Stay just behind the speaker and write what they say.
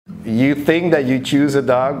You think that you choose a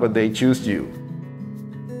dog, but they choose you.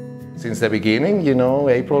 Since the beginning, you know,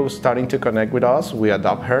 April was starting to connect with us. We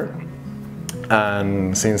adopt her.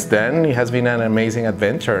 And since then, it has been an amazing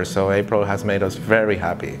adventure. So April has made us very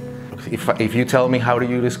happy. If you tell me how do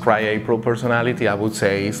you describe April personality, I would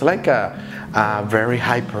say it's like a very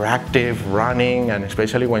hyperactive, running, and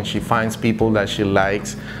especially when she finds people that she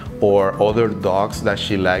likes or other dogs that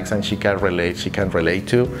she likes and she can relate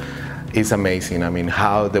to. It's amazing. I mean,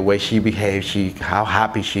 the way she behaves, how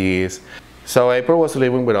happy she is. So April was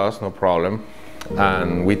living with us, no problem,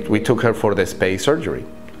 and we took her for the spay surgery.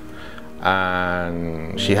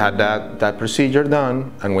 And she had that procedure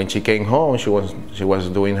done, and when she came home, she was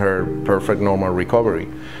doing her perfect normal recovery.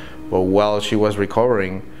 But while she was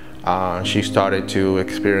recovering, she started to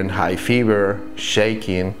experience high fever,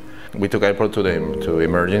 shaking. We took April to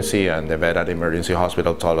emergency, and the vet at the emergency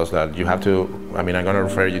hospital told us that you have to, I'm going to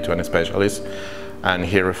refer you to a specialist, and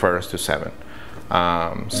he refers to SEVN.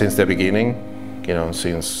 Since the beginning, you know,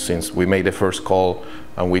 since we made the first call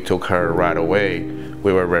and we took her right away,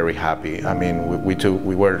 we were very happy. I mean, we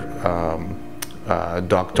were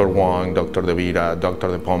Dr. Wong, Dr. De Vita,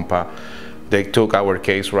 Dr. De Pompa. They took our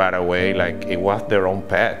case right away like it was their own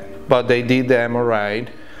pet. But they did the MRI,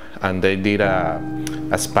 and they did a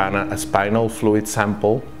spinal fluid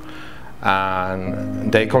sample,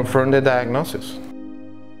 and they confirmed the diagnosis.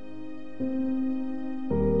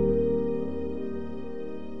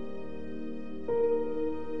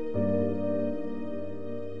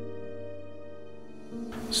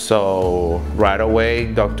 So right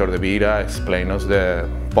away, Dr. De Vita explained us the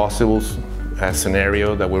possible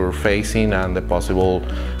scenario that we were facing and the possible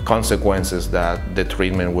consequences that the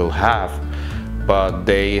treatment will have. But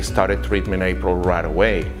they started treatment April right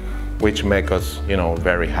away, which made us, you know,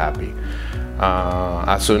 very happy.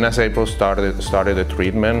 As soon as April started the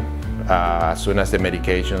treatment, as soon as the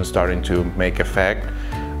medication started to make effect,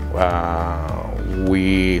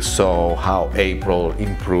 we saw how April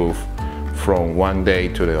improved from one day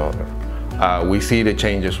to the other. We see the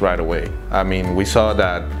changes right away. I mean, we saw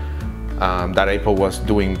that April was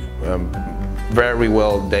doing very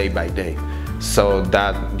well day by day. So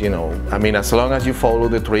that, you know, I mean, as long as you follow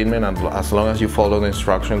the treatment and as long as you follow the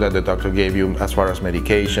instructions that the doctor gave you as far as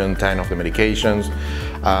medication, time of the medications,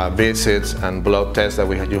 visits and blood tests that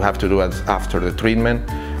you have to do after the treatment,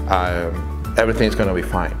 everything's going to be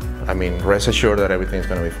fine. I mean, rest assured that everything's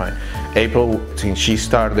going to be fine. April, since she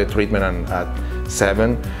started the treatment at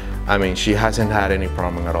 7, I mean, she hasn't had any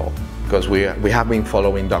problem at all because we have been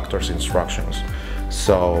following doctor's instructions.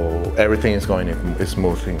 So everything is going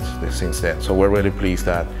smooth since then. So we're really pleased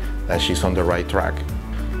that she's on the right track.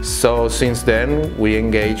 So since then, we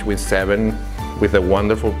engage with SEVN, with the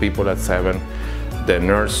wonderful people at SEVN, the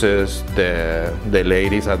nurses, the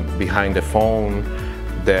ladies behind the phone,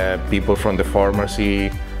 the people from the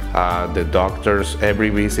pharmacy, the doctors. Every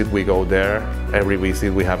visit we go there, every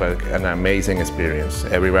visit we have an amazing experience.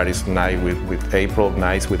 Everybody's nice with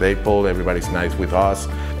April, everybody's nice with us.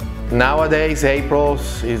 Nowadays, April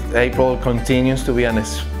continues to be a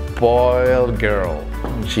spoiled girl.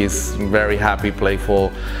 She's very happy, playful,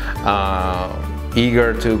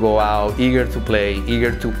 eager to go out, eager to play,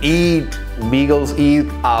 eager to eat. Beagles eat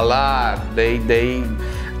a lot.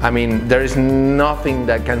 I mean, there is nothing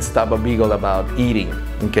that can stop a beagle about eating,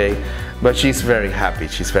 okay? But she's very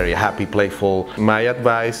happy, playful. My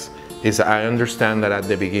advice is I understand that at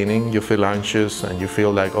the beginning you feel anxious and you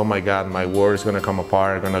feel like, oh my God, my world is gonna come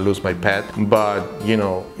apart, I'm gonna lose my pet. But you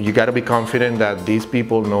know, you gotta be confident that these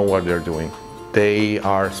people know what they're doing. They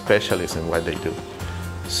are specialists in what they do.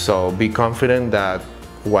 So be confident that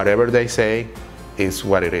whatever they say is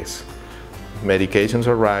what it is. Medications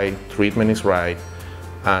are right, treatment is right,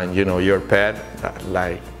 and you know, your pet,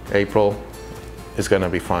 like April, is gonna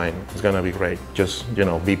be fine, it's gonna be great. Just, you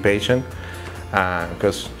know, be patient.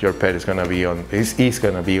 Because your pet is going to be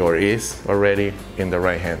or is already in the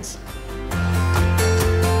right hands.